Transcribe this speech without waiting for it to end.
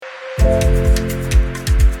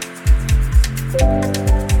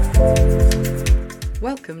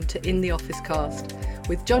Welcome to In the Office Cast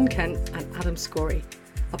with John Kent and Adam Scory,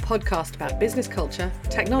 a podcast about business culture,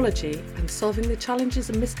 technology, and solving the challenges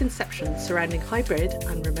and misconceptions surrounding hybrid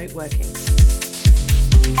and remote working.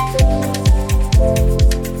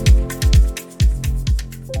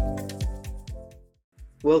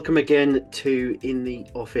 Welcome again to In the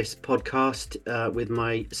Office podcast with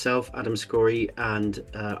myself, Adam Scory, and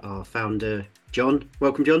our founder, John.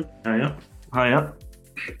 Welcome, John. Hiya. Hiya.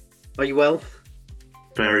 Are you well?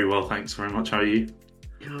 Very well, thanks very much. How are you?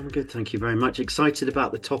 Yeah, I'm good, thank you very much. Excited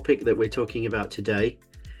about the topic that we're talking about today,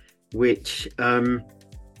 which,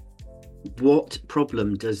 what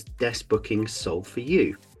problem does desk booking solve for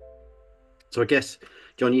you? So I guess,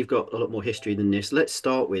 John, you've got a lot more history than this. Let's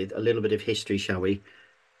start with a little bit of history, shall we?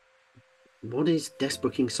 What is desk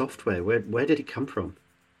booking software? Where did it come from?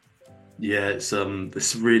 Yeah, it's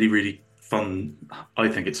really, really fun. I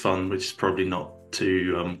think it's fun, which is probably not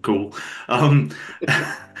too cool.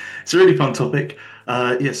 It's a really fun topic.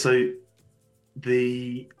 So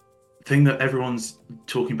the thing that everyone's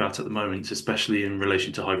talking about at the moment, especially in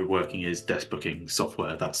relation to hybrid working, is desk booking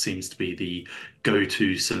software. That seems to be the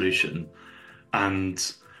go-to solution. And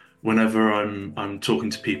whenever I'm talking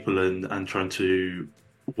to people and trying to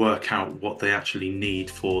work out what they actually need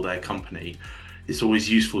for their company, it's always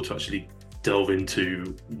useful to actually delve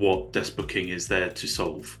into what desk booking is there to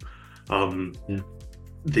solve.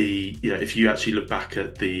 If you actually look back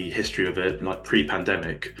at the history of it, like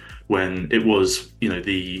pre-pandemic, when it was,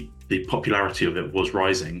 the popularity of it was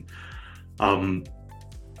rising,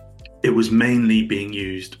 it was mainly being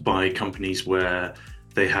used by companies where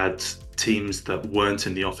they had teams that weren't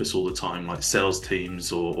in the office all the time, like sales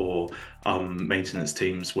teams or maintenance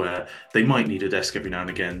teams, where they might need a desk every now and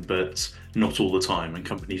again, but not all the time. And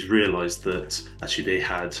companies realized that actually they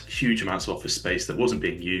had huge amounts of office space that wasn't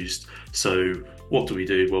being used. So what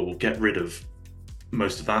do? Well, we'll get rid of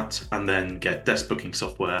most of that and then get desk booking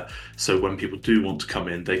software. So when people do want to come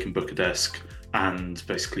in, they can book a desk and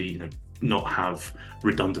basically, not have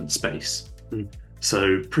redundant space.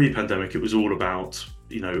 So pre-pandemic, it was all about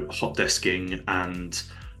hot desking and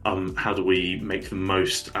how do we make the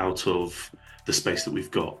most out of the space that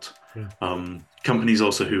we've got. Companies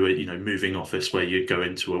also who are moving office, where you go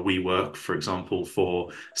into a WeWork, for example,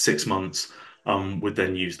 for 6 months, would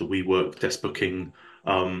then use the WeWork desk booking.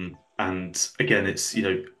 And again, it's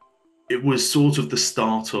it was sort of the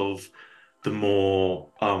start of the more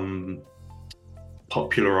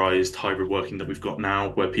popularized hybrid working that we've got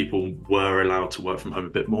now, where people were allowed to work from home a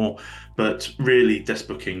bit more. But really, desk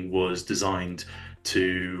booking was designed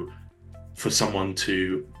for someone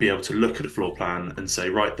to be able to look at a floor plan and say,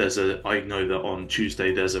 right, I know that on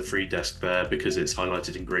Tuesday there's a free desk there because it's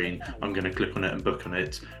highlighted in green. I'm going to click on it and book on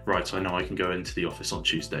it. Right, I know I can go into the office on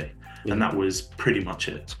Tuesday. And that was pretty much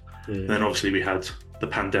it. Then obviously we had the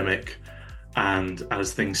pandemic, and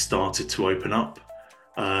as things started to open up,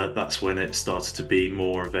 that's when it started to be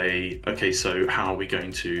more of okay, so how are we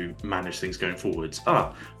going to manage things going forwards?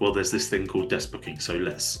 Well, there's this thing called desk booking, so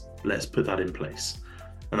let's put that in place.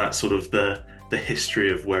 And that's sort of the history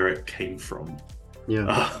of where it came from.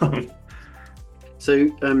 So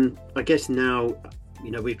I guess now,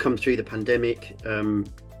 we've come through the pandemic.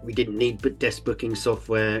 We didn't need desk booking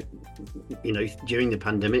software, during the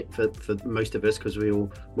pandemic for most of us, because we all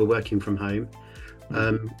were working from home.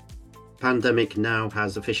 Pandemic now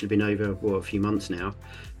has officially been over a few months now.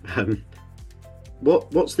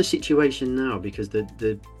 What's the situation now? Because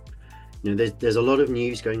there's a lot of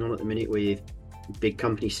news going on at the minute with big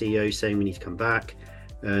company CEOs saying we need to come back.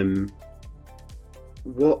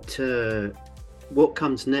 What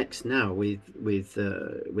comes next now with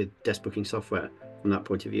desk booking software from that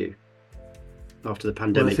point of view after the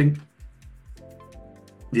pandemic?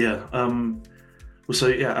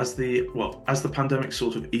 As the pandemic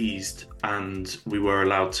sort of eased and we were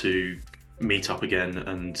allowed to meet up again,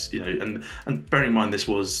 and bearing in mind this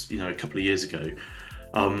was a couple of years ago,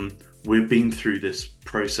 we've been through this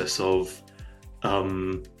process of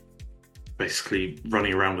basically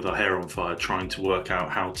running around with our hair on fire, trying to work out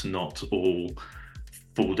how to not all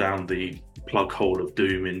fall down the plug hole of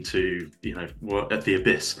doom into at the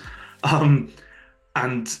abyss.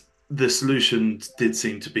 And the solution did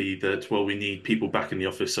seem to be that, well, we need people back in the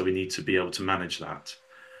office, so we need to be able to manage that.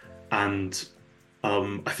 And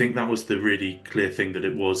I think that was the really clear thing, that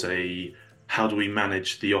it was how do we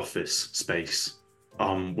manage the office space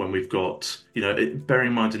when we've got, bearing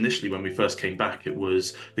in mind initially when we first came back, it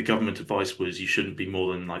was the government advice was you shouldn't be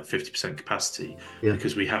more than like 50% capacity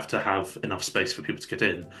because we have to have enough space for people to get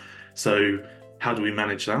in. So how do we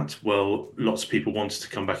manage that? Well, lots of people wanted to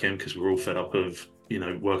come back in because we're all fed up of,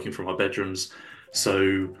 working from our bedrooms.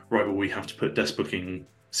 So, right, well, we have to put desk booking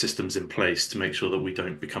systems in place to make sure that we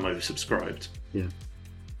don't become oversubscribed. Yeah.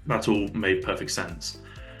 That all made perfect sense.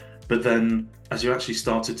 But then, as you actually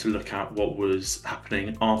started to look at what was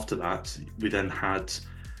happening after that, we then had,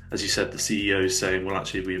 as you said, the CEO saying, well,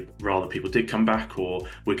 actually, we'd rather people did come back, or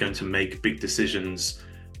we're going to make big decisions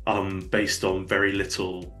based on very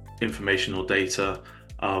little information or data.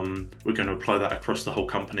 We're going to apply that across the whole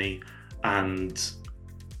company, and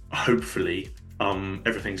hopefully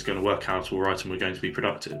everything's going to work out all right and we're going to be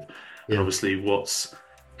productive. And obviously what's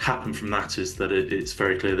happened from that is that it's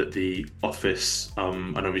very clear that the office, I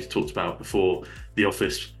know we talked about before, the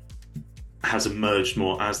office has emerged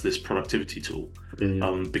more as this productivity tool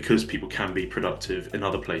because people can be productive in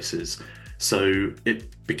other places. So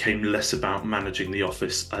it became less about managing the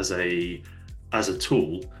office as a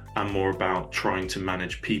tool and more about trying to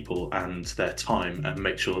manage people and their time and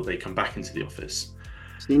make sure that they come back into the office.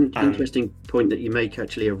 It's an interesting point that you make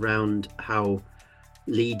actually around how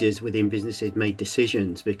leaders within businesses made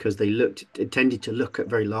decisions, because they tended to look at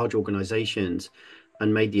very large organizations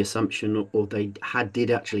and made the assumption, or they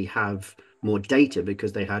did actually have more data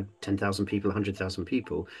because they had 10,000 people, 100,000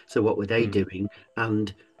 people. So what were they doing?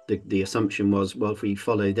 And the assumption was, well, if we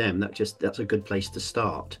follow them, that's a good place to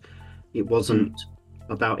start. It wasn't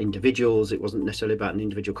about individuals. It wasn't necessarily about an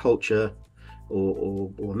individual culture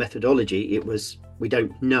or methodology. It was, we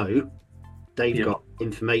don't know. They've got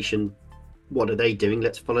information. What are they doing?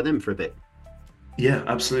 Let's follow them for a bit. Yeah,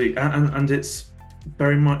 absolutely. And it's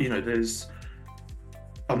very much,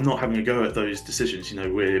 I'm not having a go at those decisions.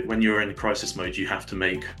 When you're in crisis mode, you have to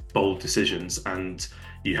make bold decisions and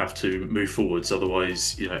you have to move forwards.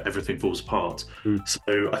 Otherwise, everything falls apart.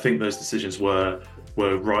 So I think those decisions were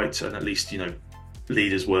right. And at least,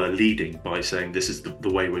 leaders were leading by saying, this is the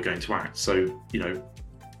way we're going to act. So,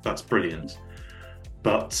 that's brilliant.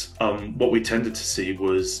 But what we tended to see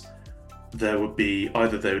was there would be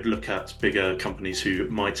either they would look at bigger companies who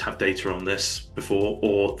might have data on this before,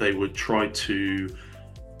 or they would try to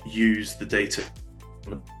use the data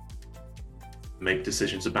to make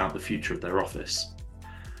decisions about the future of their office.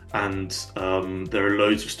 And there are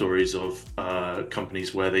loads of stories of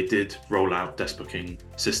companies where they did roll out desk booking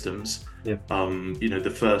systems.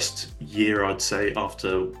 The first year, I'd say,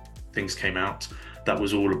 after things came out, that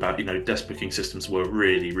was all about, desk booking systems were a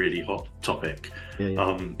really, really hot topic.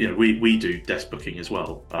 We do desk booking as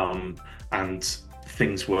well. And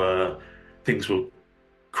things were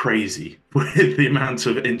crazy with the amount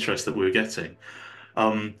of interest that we were getting.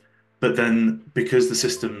 But then, because the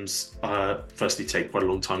systems firstly take quite a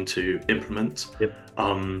long time to implement,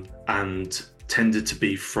 and tended to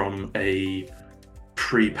be from a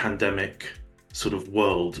pre-pandemic sort of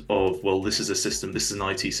world of, well, this is a system, this is an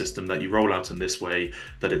IT system that you roll out in this way,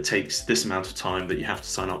 that it takes this amount of time, that you have to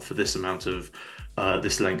sign up for this amount of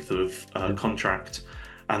this length of contract,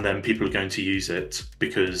 and then people are going to use it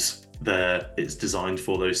because it's designed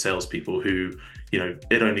for those salespeople who,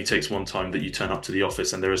 it only takes one time that you turn up to the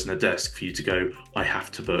office and there isn't a desk for you to go, I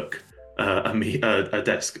have to book a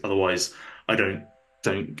desk, otherwise I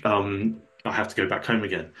I have to go back home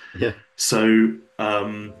again. So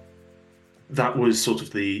that was sort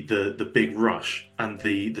of the big rush, and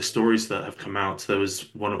the stories that have come out. There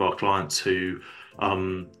was one of our clients who,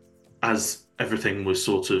 as everything was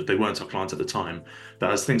they weren't our client at the time,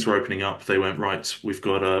 but as things were opening up, they went, right, we're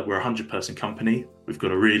a 100-person company, we've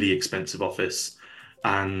got a really expensive office,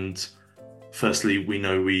 and firstly, we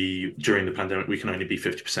know during the pandemic, we can only be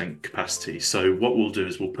 50% capacity. So what we'll do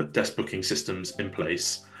is we'll put desk booking systems in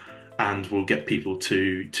place and we'll get people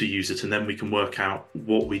to use it. And then we can work out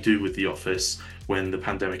what we do with the office when the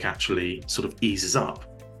pandemic actually sort of eases up.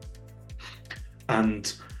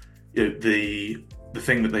 And the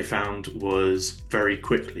thing that they found was, very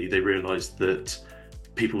quickly, they realized that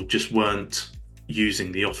people just weren't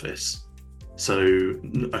using the office. So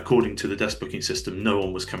according to the desk booking system, no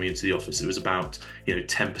one was coming into the office. It was about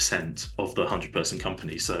 10% of the 100-person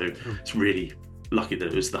company. So it's really lucky that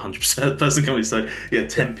it was the 100% person company. So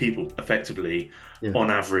 10 people effectively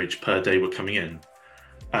on average per day were coming in.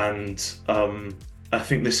 And I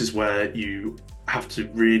think this is where you have to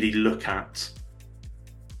really look at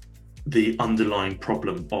the underlying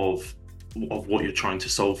problem of what you're trying to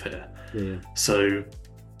solve here. So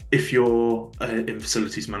if you're in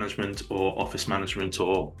facilities management or office management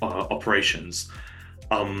or operations,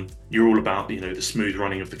 you're all about the smooth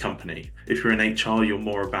running of the company. If you're in HR, you're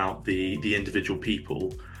more about the individual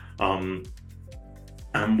people. And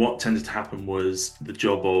what tended to happen was the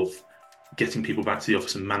job of getting people back to the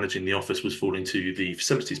office and managing the office was falling to the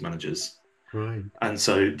facilities managers. Right. And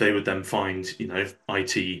so they would then find,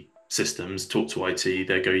 IT systems, talk to IT,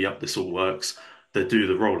 they go, yep, this all works. They do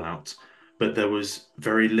the rollout. But there was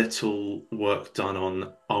very little work done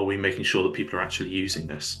on, are we making sure that people are actually using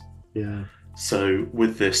this? Yeah. So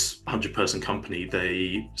with this 100-person company,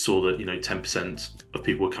 they saw that, 10% of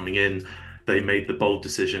people were coming in. They made the bold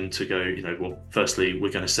decision to go, well, firstly,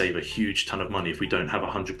 we're going to save a huge ton of money if we don't have a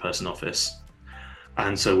 100-person office.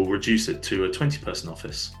 And so we'll reduce it to a 20-person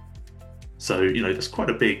office. So, that's quite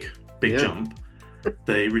a big jump.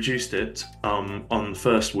 They reduced it. On the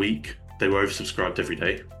first week, they were oversubscribed every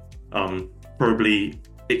day. Probably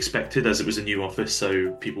expected, as it was a new office,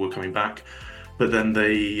 so people were coming back. But then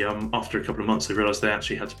they, after a couple of months, they realized they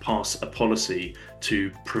actually had to pass a policy to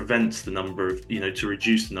prevent the number of, to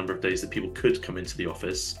reduce the number of days that people could come into the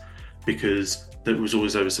office, because it was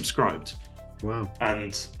always oversubscribed. Wow.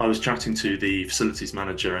 And I was chatting to the facilities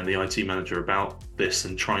manager and the IT manager about this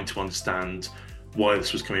and trying to understand why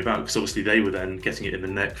this was coming about, because obviously they were then getting it in the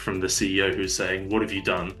neck from the CEO, who was saying, what have you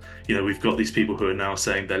done? We've got these people who are now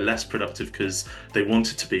saying they're less productive because they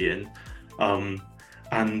wanted to be in.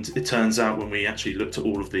 And it turns out, when we actually looked at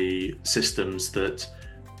all of the systems, that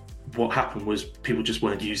what happened was people just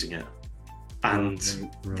weren't using it. And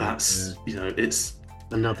that's, it's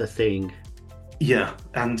another thing. Yeah,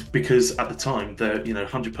 and because at the time, the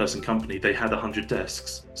 100-person company, they had 100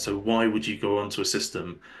 desks. So why would you go onto a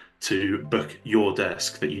system to book your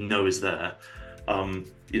desk that is there?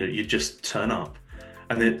 You just turn up,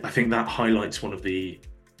 and I think that highlights one of the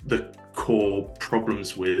core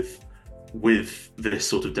problems with this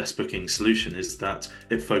sort of desk booking solution, is that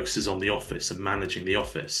it focuses on the office and managing the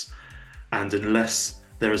office, and unless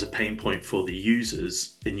there is a pain point for the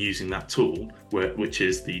users in using that tool, which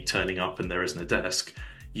is the turning up and there isn't a desk,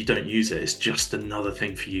 you don't use it. It's just another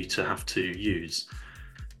thing for you to have to use.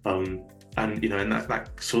 And that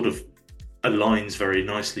sort of aligns very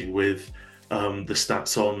nicely with the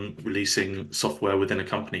stats on releasing software within a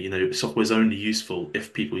company. Software is only useful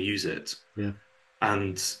if people use it. Yeah.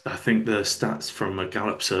 And I think the stats from a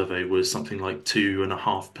Gallup survey was something like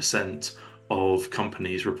 2.5% of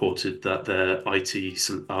companies reported that their IT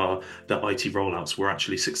rollouts were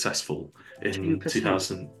actually successful in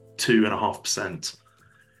 2.5%.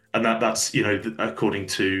 And that's, according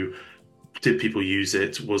to, did people use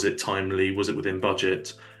it? Was it timely? Was it within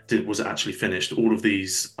budget? Was it actually finished? All of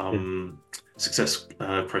these success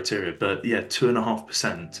criteria. But yeah,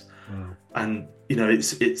 2.5%. Wow. And,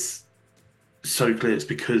 it's so clear it's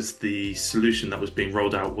because the solution that was being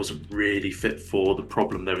rolled out wasn't really fit for the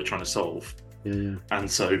problem they were trying to solve. Yeah.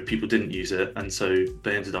 And so people didn't use it, and so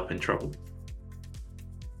they ended up in trouble.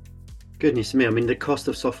 Goodness me. I mean, the cost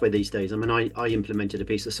of software these days, I implemented a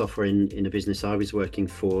piece of software in a business I was working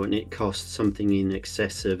for, and it cost something in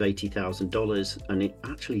excess of $80,000, and it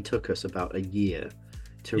actually took us about a year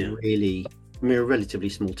to really, we're a relatively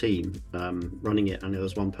small team running it, and there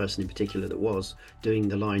was one person in particular that was doing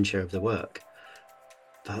the lion's share of the work.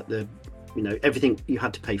 But everything you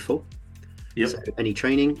had to pay for. Yep. So any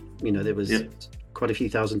training, there was quite a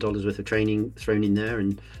few $1,000s worth of training thrown in there,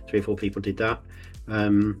 and 3 or 4 people did that.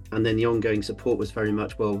 And then the ongoing support was very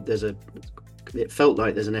much, it felt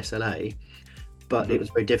like there's an SLA, but it was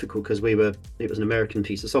very difficult because it was an American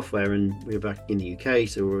piece of software, and we were back in the UK,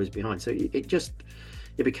 so we were always behind. So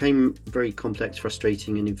it became very complex,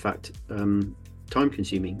 frustrating, and in fact, time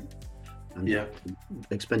consuming and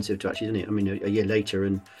expensive to actually do it. I mean, a year later,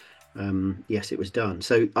 and yes, it was done.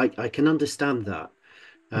 So I can understand that.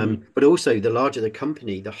 But also, the larger the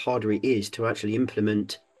company, the harder it is to actually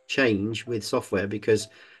implement change with software, because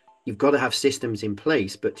you've got to have systems in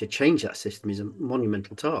place, but to change that system is a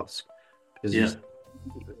monumental task. Because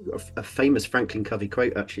a famous Franklin Covey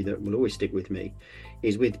quote, actually, that will always stick with me,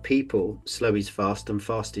 is, with people, slow is fast and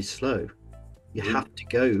fast is slow. You have to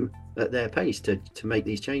go at their pace to make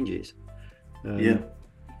these changes.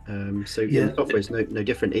 Software is no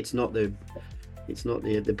different. It's not the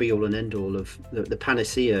be all and end all of the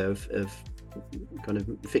panacea of kind of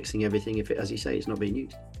fixing everything if it, as you say, it's not being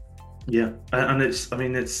used. And it's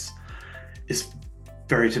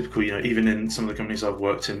very typical, even in some of the companies I've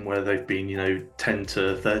worked in where they've been 10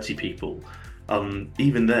 to 30 people,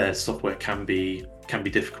 even their software can be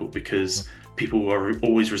difficult, because people are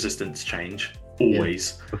always resistant to change,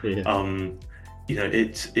 always.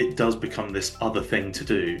 It does become this other thing to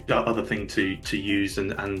do, other thing to use,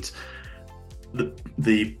 and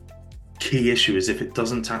the key issue is, if it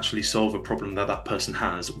doesn't actually solve a problem that person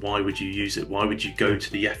has, why would you use it? Why would you go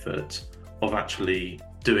to the effort of actually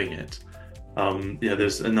doing it?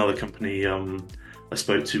 There's another company I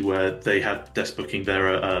spoke to where they had desk booking.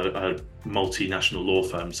 They're a multinational law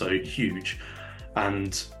firm, so huge,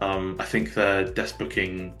 and I think their desk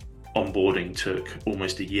booking onboarding took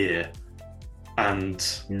almost a year.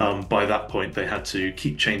 And by that point, they had to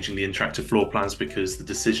keep changing the interactive floor plans because the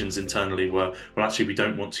decisions internally were, well, actually, we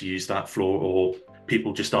don't want to use that floor, or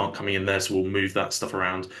people just aren't coming in there, so we'll move that stuff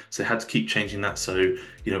around. So they had to keep changing that. So,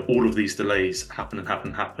 all of these delays happen,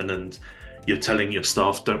 and you're telling your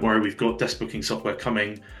staff, don't worry, we've got desk booking software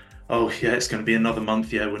coming. Oh, yeah, it's going to be another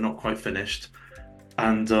month. Yeah, we're not quite finished.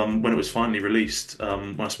 And when it was finally released,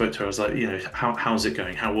 when I spoke to her, I was like, how's it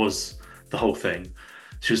going? How was the whole thing?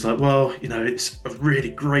 She was like, well, it's a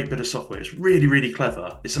really great bit of software. It's really, really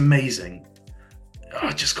clever. It's amazing.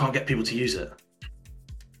 I just can't get people to use it.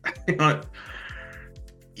 Like,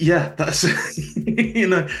 yeah, that's,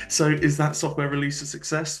 so is that software release a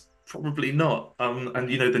success? Probably not. And,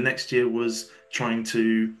 the next year was trying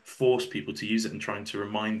to force people to use it and trying to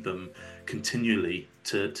remind them continually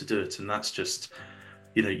to do it. And that's just,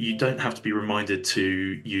 you don't have to be reminded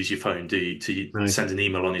to use your phone, do you? To send an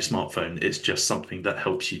email on your smartphone. It's just something that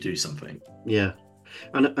helps you do something. Yeah.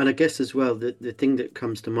 And I guess as well, the thing that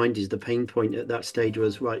comes to mind is the pain point at that stage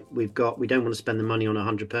was, right, we don't want to spend the money on a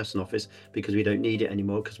 100-person office because we don't need it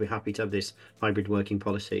anymore, because we're happy to have this hybrid working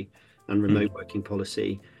policy and remote working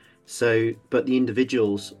policy. So, but the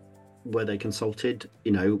individuals, were they consulted?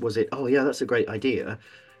 Was it, oh yeah, that's a great idea?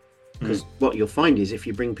 Because what you'll find is if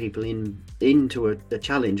you bring people into a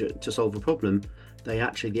challenge to solve a problem,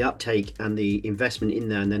 the uptake and the investment in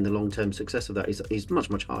there and then the long-term success of that is much,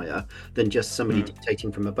 much higher than just somebody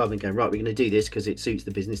dictating from above and going, right, we're going to do this because it suits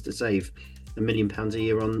the business to save £1 million a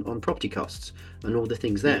year on property costs and all the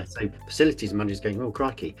things there. So facilities managers going, oh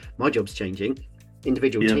crikey, my job's changing.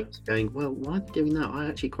 Individual teams going, well, why are they doing that? I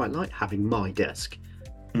actually quite like having my desk.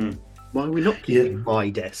 Why are we not keeping my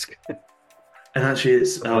desk? And actually,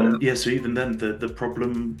 it's so even then, the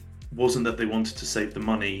problem wasn't that they wanted to save the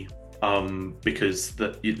money, because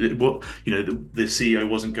the CEO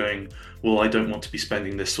wasn't going, well, I don't want to be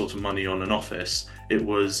spending this sort of money on an office. It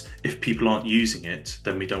was, if people aren't using it,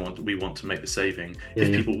 then we want to make the saving.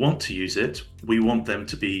 If people want to use it, we want them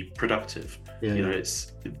to be productive.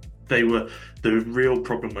 They were the real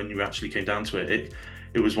problem when you actually came down to it.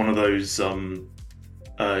 It was one of those.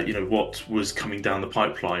 What was coming down the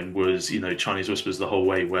pipeline was, Chinese whispers the whole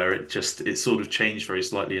way, where it sort of changed very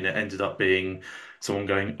slightly, and it ended up being someone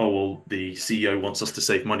going, oh, well, the CEO wants us to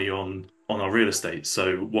save money on our real estate.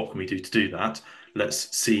 So what can we do to do that?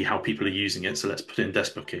 Let's see how people are using it. So let's put in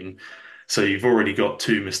desk booking. So you've already got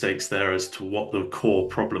two mistakes there as to what the core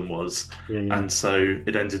problem was. And so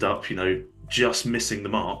it ended up, just missing the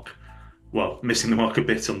mark. Well, missing the mark a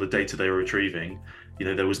bit on the data they were retrieving.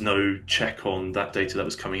 There was no check on that data that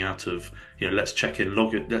was coming out of, let's check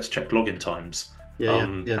login times.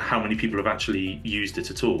 How many people have actually used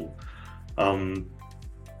it at all?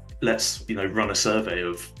 Let's, run a survey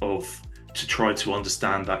to try to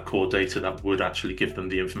understand that core data that would actually give them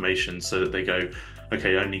the information, so that they go,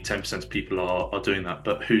 okay, only 10% of people are doing that,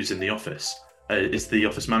 but who's in the office? Is the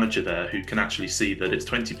office manager there who can actually see that it's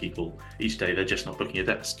 20 people each day? They're just not booking a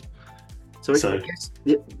desk. So I guess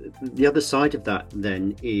the other side of that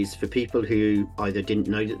then is for people who either didn't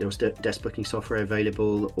know that there was desk booking software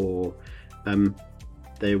available, or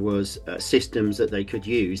there was systems that they could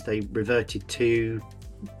use, they reverted to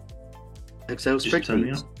Excel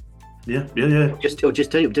spreadsheets.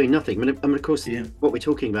 Just doing nothing. And of course, what we're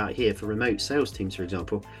talking about here for remote sales teams, for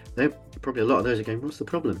example, they're probably, a lot of those are going, what's the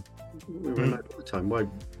problem? We're remote all the time. Why?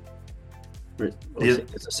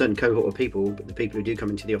 It's a certain cohort of people, but the people who do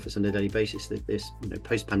come into the office on a daily basis, this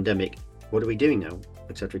post-pandemic, what are we doing now,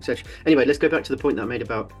 etc., etc. Anyway, let's go back to the point that I made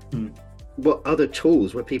about what other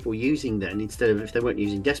tools were people using then, instead of, if they weren't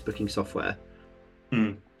using desk booking software.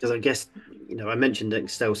 Because I guess, I mentioned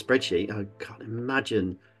Excel spreadsheet. I can't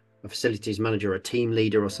imagine a facilities manager or a team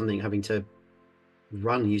leader or something having to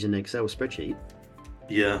run using an Excel spreadsheet.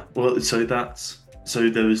 Yeah, well, so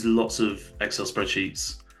there was lots of Excel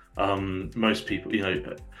spreadsheets. Most people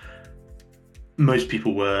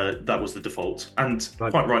were, that was the default, and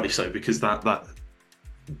quite rightly so, because that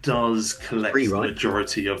does collect the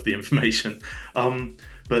majority of the information.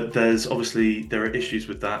 But there are issues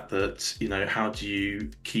with that, how do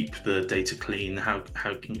you keep the data clean? How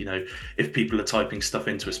can, if people are typing stuff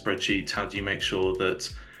into a spreadsheet, how do you make sure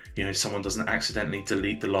that, someone doesn't accidentally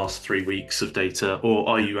delete the last 3 weeks of data? Or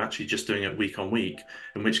are you actually just doing it week on week?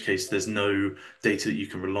 In which case there's no data that you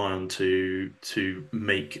can rely on to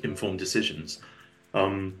make informed decisions.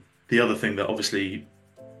 The other thing that obviously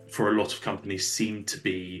for a lot of companies seemed to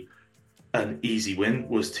be an easy win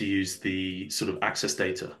was to use the sort of access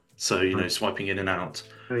data. So, swiping in and out.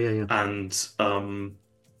 And,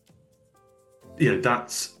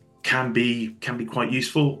 that's can be quite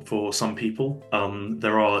useful for some people.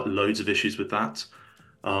 There are loads of issues with that.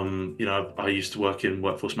 I used to work in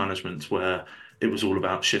workforce management where it was all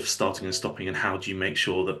about shifts starting and stopping, and how do you make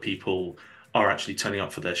sure that people are actually turning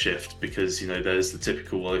up for their shift? Because, there's the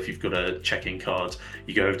typical, well, if you've got a check-in card,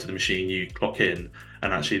 you go over to the machine, you clock in,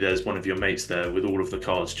 and actually there's one of your mates there with all of the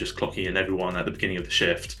cards just clocking in everyone at the beginning of the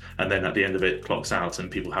shift, and then at the end of it clocks out and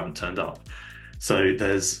people haven't turned up. So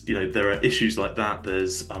there are issues like that.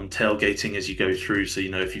 There's tailgating as you go through. So,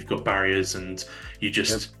 if you've got barriers and you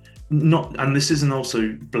just not, and this isn't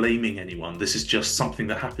also blaming anyone. This is just something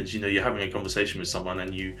that happens. You're having a conversation with someone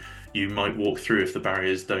and you might walk through if the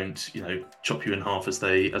barriers don't, chop you in half as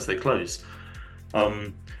they close.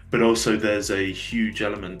 But also there's a huge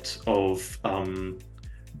element of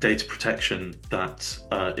data protection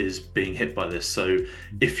that is being hit by this. So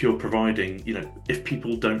if you're providing, if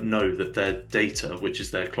people don't know that their data, which is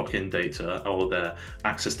their clock-in data or their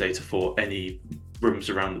access data for any rooms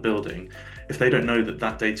around the building, if they don't know that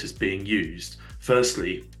that data is being used,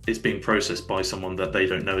 firstly, it's being processed by someone that they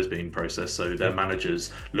don't know is being processed. So their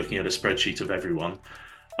managers looking at a spreadsheet of everyone.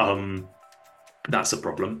 That's a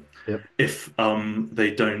problem. Yep. If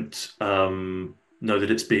they don't know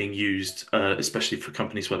that it's being used, especially for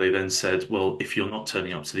companies where they then said, well, if you're not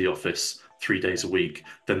turning up to the office 3 days a week,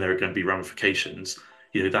 then there are going to be ramifications.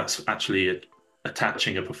 That's actually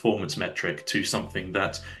attaching a performance metric to something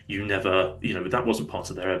that you never, that wasn't part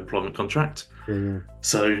of their employment contract.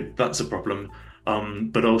 So that's a problem.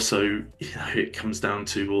 But also, it comes down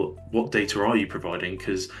to, well, what data are you providing?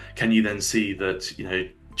 Because can you then see that,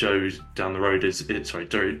 Joe down the road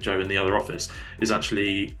Joe in the other office is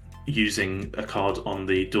actually using a card on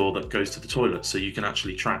the door that goes to the toilet, so you can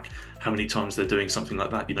actually track how many times they're doing something like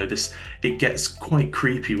that. It gets quite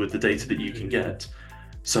creepy with the data that you can get.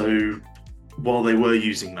 So while they were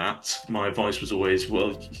using that, my advice was always,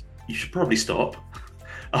 well, you should probably stop.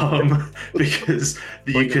 Because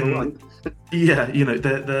you can,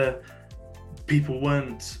 the people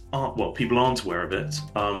aren't aware of it,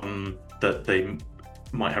 that they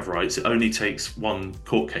might have rights. It only takes one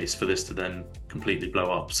court case for this to then completely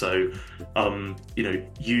blow up. So,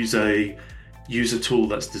 use a tool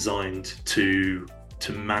that's designed to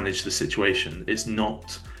manage the situation. It's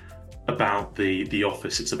not about the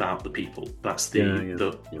office, it's about the people. That's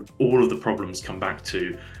all of the problems come back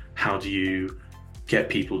to how do you get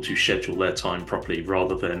people to schedule their time properly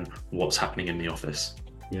rather than what's happening in the office.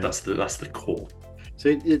 That's the core.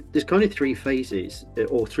 So there's kind of three phases,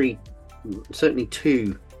 or certainly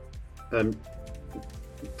two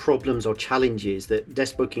problems or challenges that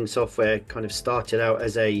desk booking software kind of started out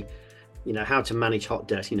as a, how to manage hot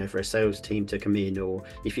desk, for a sales team to come in, or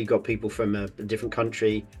if you've got people from a different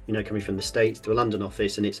country, coming from the States to a London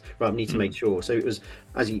office, and it's right, we need to make sure. So it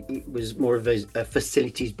was more of a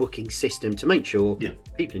facilities booking system to make sure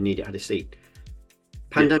people who need it had a seat.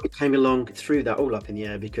 Pandemic came along, threw that all up in the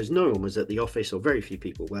air because no one was at the office, or very few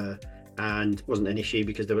people were, and wasn't an issue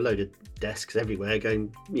because there were a load of desks everywhere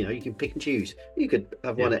going, you can pick and choose. You could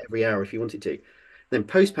have one at every hour if you wanted to. Then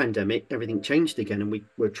post-pandemic, everything changed again, and we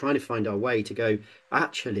were trying to find our way to go,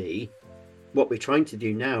 actually, what we're trying to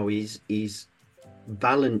do now is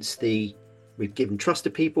balance we've given trust to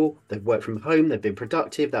people, they've worked from home, they've been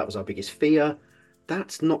productive, that was our biggest fear.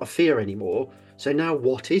 That's not a fear anymore. So now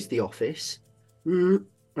what is the office?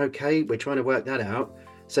 Okay, we're trying to work that out.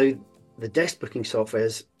 So the desk booking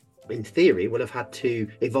softwares, in theory, will have had to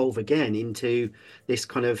evolve again into this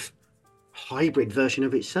kind of hybrid version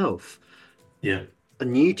of itself. A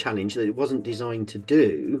new challenge that it wasn't designed to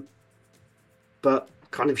do, but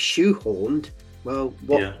kind of shoehorned. Well,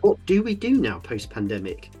 what do we do now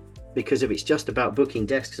post-pandemic? Because if it's just about booking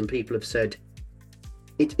desks, and people have said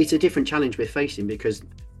it's a different challenge we're facing, because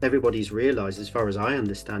everybody's realised, as far as I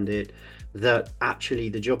understand it, that actually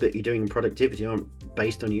the job that you're doing in productivity aren't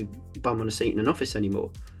based on you bum on a seat in an office anymore.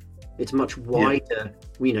 It's much wider.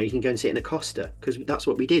 You can go and sit in a Costa, because that's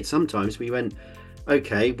what we did. Sometimes we went,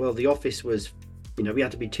 okay, well, the office was, we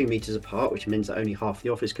had to be 2 meters apart, which means that only half the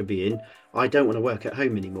office could be in. I don't want to work at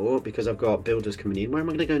home anymore because I've got builders coming in. Where am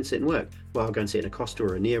I going to go and sit and work? Well, I'll go and sit in a Costa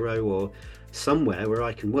or a Nero or somewhere where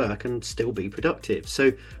I can work and still be productive.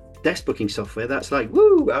 So desk booking software, that's like,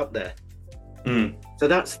 woo, out there. So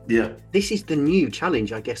this is the new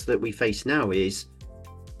challenge, I guess, that we face now. Is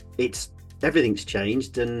everything's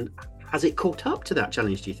changed, and has it caught up to that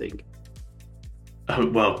challenge, do you think?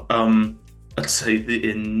 I'd say that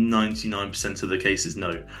in 99% of the cases,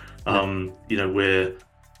 no.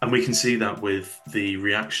 We can see that with the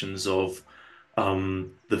reactions of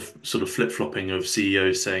sort of flip-flopping of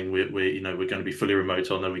CEOs saying we're going to be fully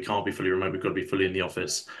remote, or no, we can't be fully remote, we've got to be fully in the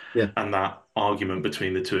office. Yeah. And that argument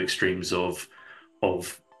between the two extremes of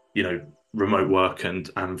remote work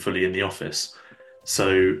and fully in the office.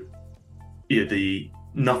 So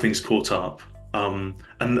nothing's caught up. And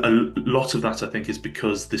a lot of that, I think, is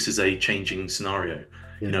because this is a changing scenario.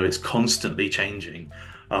 Yeah. It's constantly changing,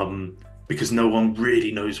 because no one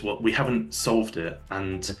really knows we haven't solved it.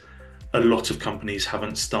 And a lot of companies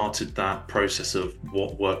haven't started that process of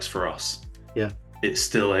what works for us. Yeah. It's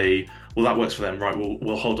still that works for them, right?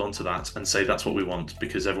 We'll hold on to that and say that's what we want,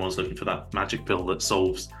 because everyone's looking for that magic pill that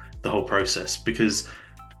solves the whole process. Because,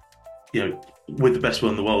 with the best will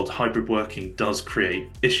in the world, hybrid working does create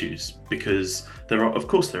issues, because there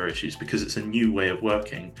are issues, because it's a new way of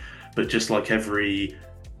working. But just like every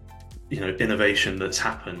innovation that's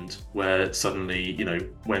happened, where suddenly,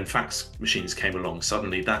 when fax machines came along,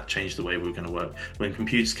 suddenly that changed the way we were going to work. When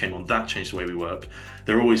computers came on, that changed the way we work.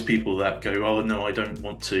 There are always people that go, oh no, I don't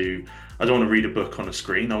want to read a book on a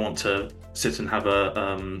screen. I want to sit and have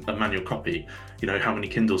a manual copy. How many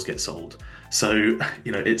Kindles get sold? So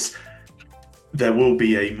there will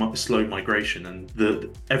be a slow migration,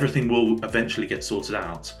 and everything will eventually get sorted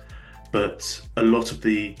out. But a lot of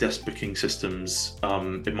the desk booking systems,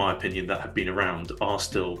 in my opinion, that have been around are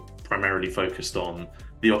still primarily focused on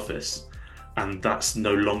the office. And that's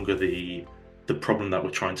no longer the problem that we're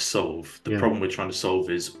trying to solve. The problem we're trying to solve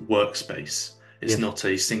is workspace. It's not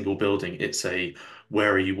a single building. It's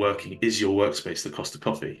where are you working? Is your workspace the Costa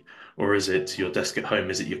Coffee? Or is it your desk at home?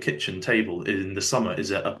 Is it your kitchen table? In the summer,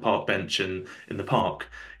 is it a park bench in the park?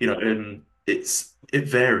 And it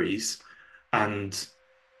varies. And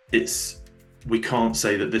we can't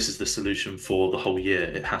say that this is the solution for the whole year.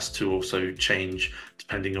 It has to also change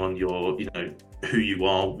depending on your, who you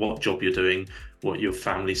are, what job you're doing, what your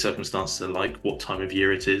family circumstances are like, what time of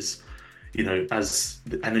year it is. As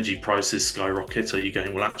the energy prices skyrocket, are you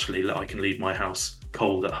going, well, actually, I can leave my house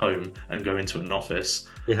cold at home and go into an office?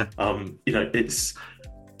 Yeah. It's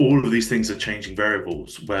all of these things are changing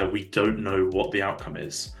variables where we don't know what the outcome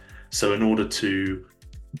is. So in order to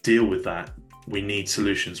deal with that, we need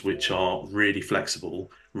solutions which are really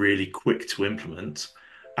flexible, really quick to implement,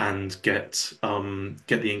 and get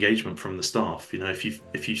the engagement from the staff.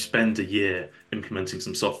 If you spend a year implementing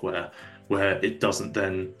some software where it doesn't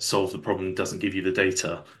then solve the problem, doesn't give you the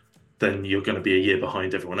data, then you're going to be a year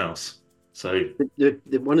behind everyone else. So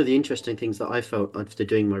one of the interesting things that I felt after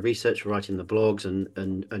doing my research, writing the blogs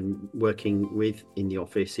and working with in the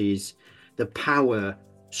office is the power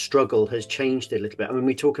struggle has changed a little bit. I mean,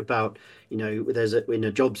 we talk about, there's in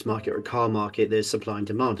a jobs market or a car market, there's supply and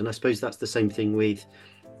demand. And I suppose that's the same thing with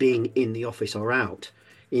being in the office or out,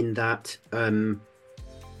 in that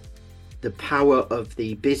the power of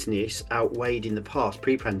the business outweighed in the past,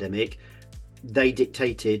 pre-pandemic. They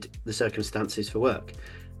dictated the circumstances for work.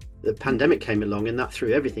 The pandemic came along and that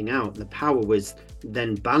threw everything out. The power was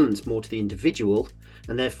then balanced more to the individual,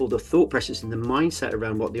 and therefore the thought process and the mindset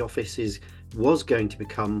around what the office was going to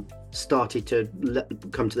become started to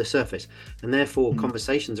come to the surface. And therefore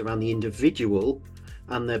conversations around the individual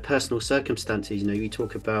and their personal circumstances, you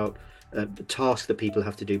talk about the tasks that people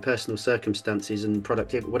have to do, personal circumstances and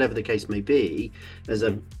productivity, whatever the case may be, as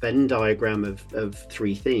a Venn diagram of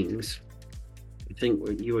three things. I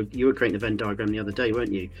think you were creating a Venn diagram the other day,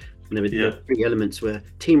 weren't you? And there were three elements were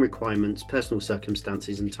team requirements, personal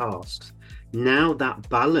circumstances and tasks. Now that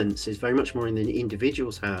balance is very much more in the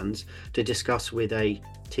individual's hands to discuss with a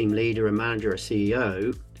team leader, a manager, a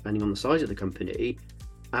CEO, depending on the size of the company.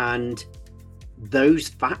 And those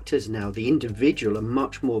factors now, the individual, are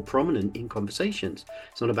much more prominent in conversations.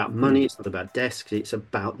 It's not about money, it's not about desks, it's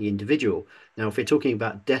about the individual. Now, if we're talking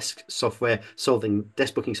about desk booking software solving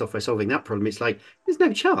that problem, it's like, there's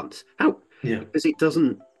no chance. How? Yeah. Because it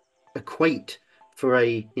doesn't equate for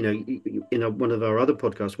one of our other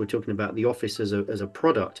podcasts, we're talking about the office as a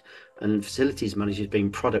product and facilities managers being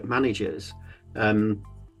product managers.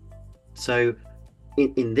 So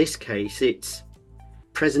in this case, it's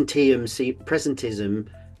presentism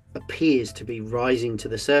appears to be rising to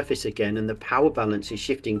the surface again, and the power balance is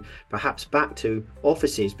shifting perhaps back to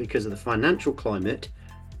offices because of the financial climate.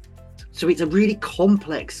 So it's a really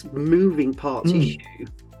complex moving parts issue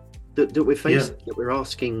that we're facing, that we're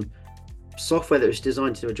asking software that was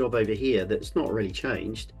designed to do a job over here that's not really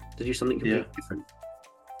changed to do something completely different.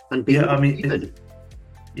 And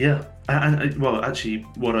and well, actually,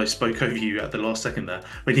 what I spoke over you at the last second there,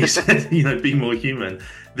 when you said, be more human,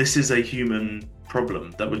 this is a human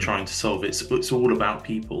problem that we're trying to solve. It's all about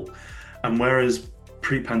people. And whereas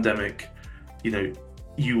pre-pandemic,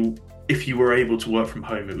 it if you were able to work from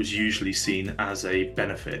home, it was usually seen as a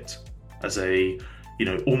benefit, as a,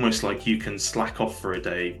 almost like you can slack off for a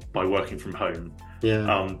day by working from home,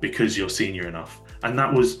 because you're senior enough. And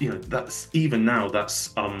that was, that's even now,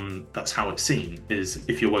 that's how it's seen, is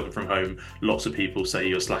if you're working from home, lots of people say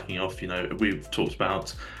you're slacking off. We've talked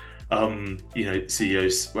about,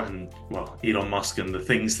 CEOs and, Elon Musk and the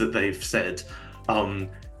things that they've said,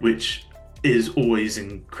 which is always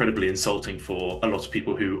incredibly insulting for a lot of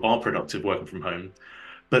people who are productive working from home.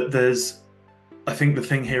 But I think the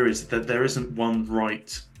thing here is that there isn't one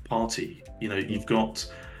right party. You've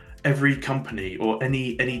got every company or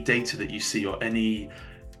any data that you see, or any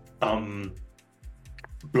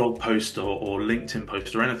blog post or LinkedIn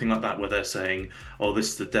post or anything like that, where they're saying, oh, this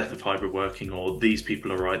is the death of hybrid working, or these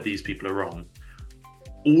people are right, these people are wrong.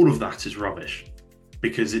 All of that is rubbish,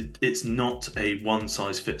 because it's not a one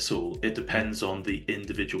size fits all. It depends on the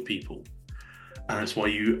individual people. And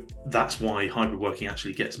that's why hybrid working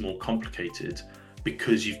actually gets more complicated,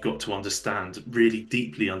 because you've got to really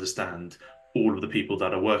deeply understand all of the people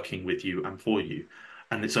that are working with you and for you.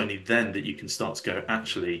 And it's only then that you can start to go,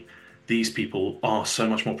 actually, these people are so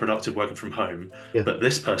much more productive working from home. But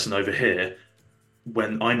this person over here,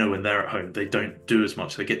 when they're at home, they don't do as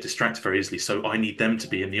much. They get distracted very easily. So I need them to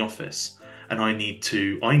be in the office, and I need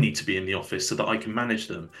to be in the office so that I can manage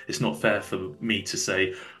them. It's not fair for me to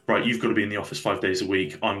say, right, you've got to be in the office 5 days a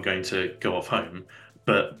week. I'm going to go off home.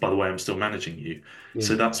 But by the way, I'm still managing you.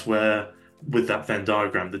 So that's where, with that Venn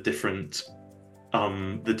diagram, the different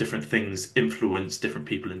things influence different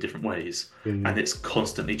people in different ways. And it's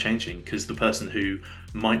constantly changing, because the person who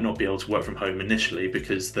might not be able to work from home initially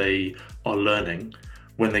because they are learning,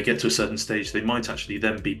 when they get to a certain stage, they might actually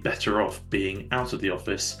then be better off being out of the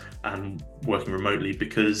office and working remotely,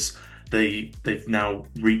 because they've now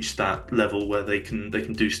reached that level where they can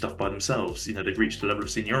do stuff by themselves. They've reached a level of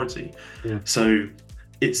seniority. So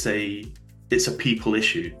it's a people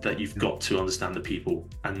issue, that you've got to understand the people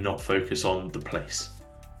and not focus on the place.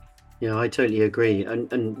 Yeah, I totally agree.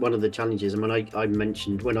 And one of the challenges, I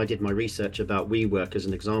mentioned when I did my research about WeWork as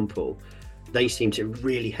an example, they seem to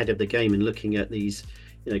really head of the game in looking at these,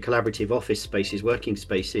 collaborative office spaces, working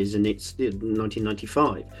spaces, and it's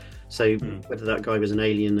 1995. So whether that guy was an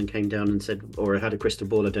alien and came down and said, or had a crystal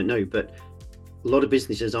ball, I don't know. But a lot of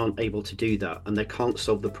businesses aren't able to do that, and they can't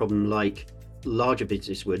solve the problem like larger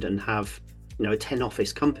business would, and have, a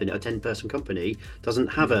 10-person company doesn't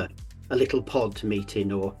have a little pod to meet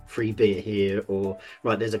in, or free beer here, or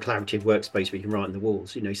there's a collaborative workspace we can write on the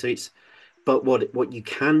walls. So but what you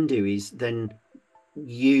can do is then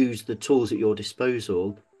use the tools at your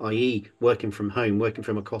disposal, i.e. working from home, working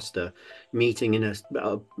from a Costa, meeting in a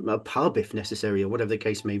pub if necessary, or whatever the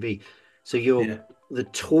case may be. So the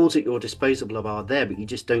tools at your disposal are there, but you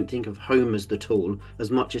just don't think of home as the tool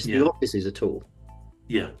as much as the office is a tool.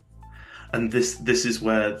 Yeah. And this is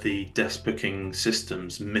where the desk booking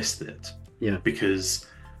systems missed it. Because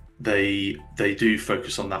they do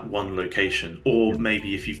focus on that one location, or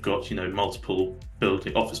maybe if you've got multiple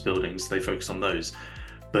office buildings, they focus on those,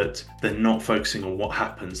 but they're not focusing on what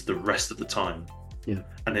happens the rest of the time.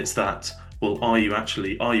 And it's that, well, are you at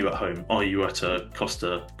home? Are you at a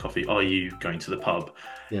Costa coffee? Are you going to the pub?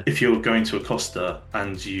 If you're going to a Costa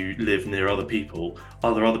and you live near other people,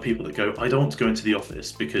 are there other people that go, I don't want to go into the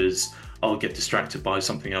office because I'll get distracted by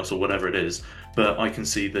something else or whatever it is, but I can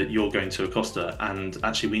see that you're going to a Costa and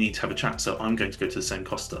actually we need to have a chat, so I'm going to go to the same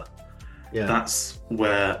Costa. That's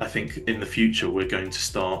where I think in the future we're going to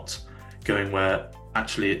start going, where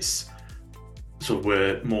actually it's sort of,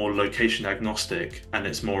 we're more location agnostic, and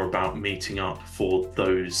it's more about meeting up for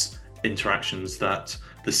those interactions, that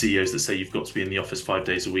the CEOs that say you've got to be in the office 5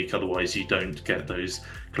 days a week, otherwise you don't get those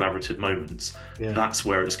collaborative moments. That's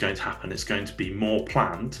where it's going to happen. It's going to be more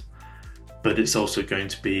planned, but it's also going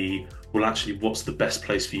to be, well, actually, what's the best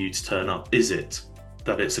place for you to turn up? Is it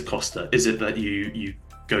that it's a Costa? Is it that you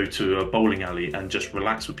go to a bowling alley and just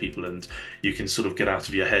relax with people, and you can sort of get out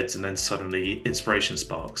of your heads, and then suddenly inspiration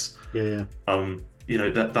sparks?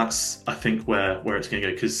 That's I think where it's going to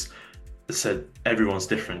go, because as I said, everyone's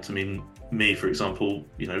different. I mean, me, for example,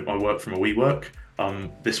 I work from a WeWork.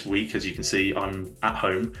 This week, as you can see, I'm at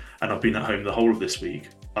home, and I've been at home the whole of this week.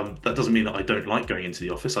 That doesn't mean that I don't like going into the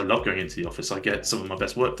office. I love going into the office. I get some of my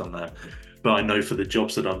best work done there. But I know for the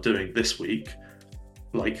jobs that I'm doing this week,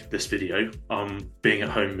 like this video, being at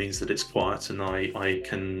home means that it's quiet, and I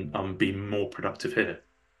can be more productive here.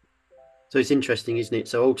 So it's interesting, isn't it?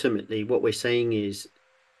 So ultimately what we're saying is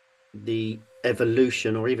the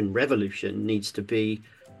evolution, or even revolution, needs to be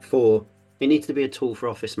a tool for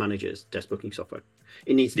office managers, desk booking software.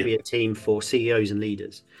 It needs to be a team for CEOs and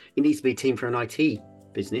leaders. It needs to be a team for an IT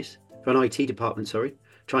business, for an IT department,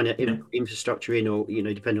 trying to infrastructure in, or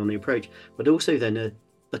depending on the approach, but also then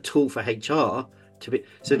a tool for HR to be.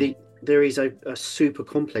 So there is a super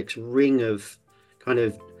complex ring of kind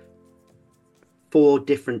of 4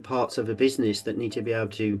 different parts of a business that need to be able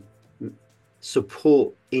to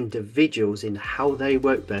support individuals in how they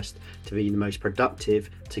work best to be the most productive,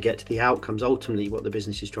 to get to the outcomes, ultimately what the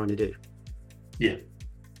business is trying to do.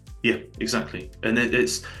 Yeah, exactly. And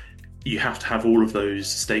it's you have to have all of those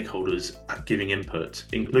stakeholders giving input,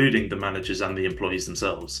 including the managers and the employees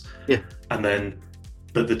themselves. And then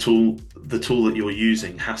but the tool that you're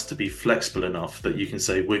using has to be flexible enough that you can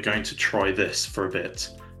say, we're going to try this for a bit,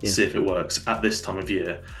 see if it works at this time of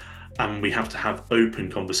year. And we have to have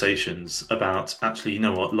open conversations about, actually, you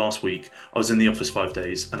know what, last week I was in the office 5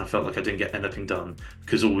 days and I felt like I didn't get anything done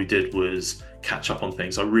because all we did was catch up on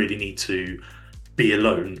things. I really need to be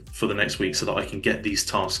alone for the next week so that I can get these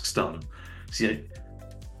tasks done. So, it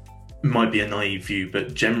might be a naive view,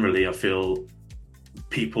 but generally I feel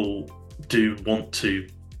people do want to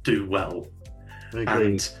do well.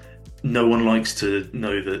 And no one likes to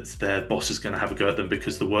know that their boss is going to have a go at them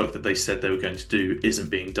because the work that they said they were going to do isn't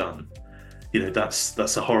being done.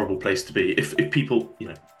 That's a horrible place to be. If people,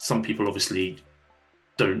 some people obviously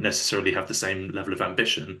don't necessarily have the same level of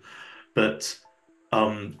ambition, but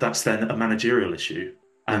that's then a managerial issue.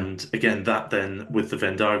 And again, that then with the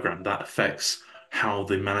Venn diagram, that affects how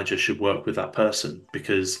the manager should work with that person,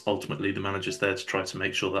 because ultimately the manager's there to try to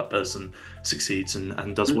make sure that person succeeds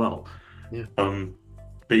and does well.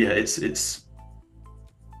 But yeah, it's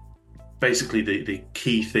basically the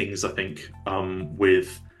key things I think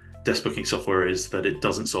with desk booking software is that it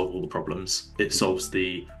doesn't solve all the problems. It solves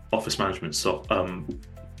the office management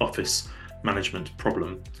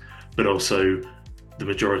problem, but also the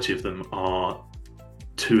majority of them are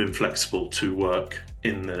too inflexible to work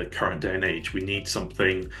in the current day and age. We need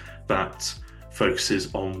something that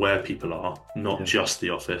focuses on where people are, not just the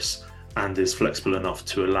office, and is flexible enough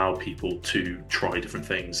to allow people to try different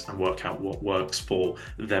things and work out what works for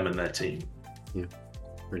them and their team. Yeah,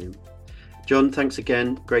 brilliant. John, thanks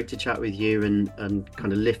again. Great to chat with you and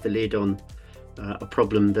kind of lift the lid on a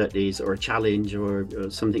problem that is, or a challenge, or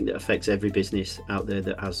something that affects every business out there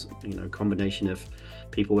that has, a combination of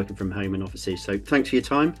people working from home and offices. So thanks for your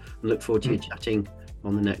time, and look forward to you chatting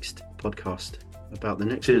on the next podcast about the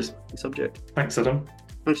next subject. Thanks, Adam.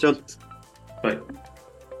 Thanks, John. Bye.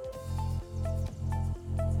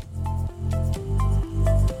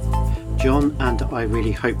 John and I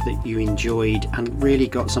really hope that you enjoyed and really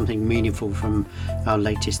got something meaningful from our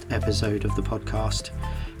latest episode of the podcast.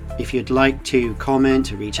 If you'd like to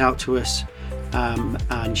comment or reach out to us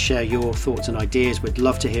and share your thoughts and ideas, we'd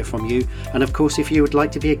love to hear from you. And of course, if you would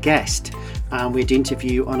like to be a guest and we'd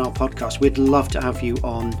interview on our podcast, we'd love to have you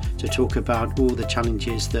on to talk about all the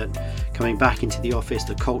challenges that coming back into the office,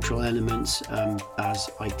 the cultural elements as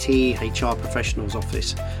IT, HR professionals,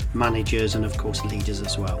 office managers, and of course leaders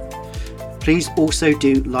as well. Please also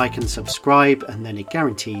do like and subscribe, and then it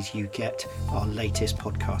guarantees you get our latest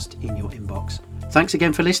podcast in your inbox. Thanks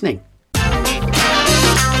again for listening.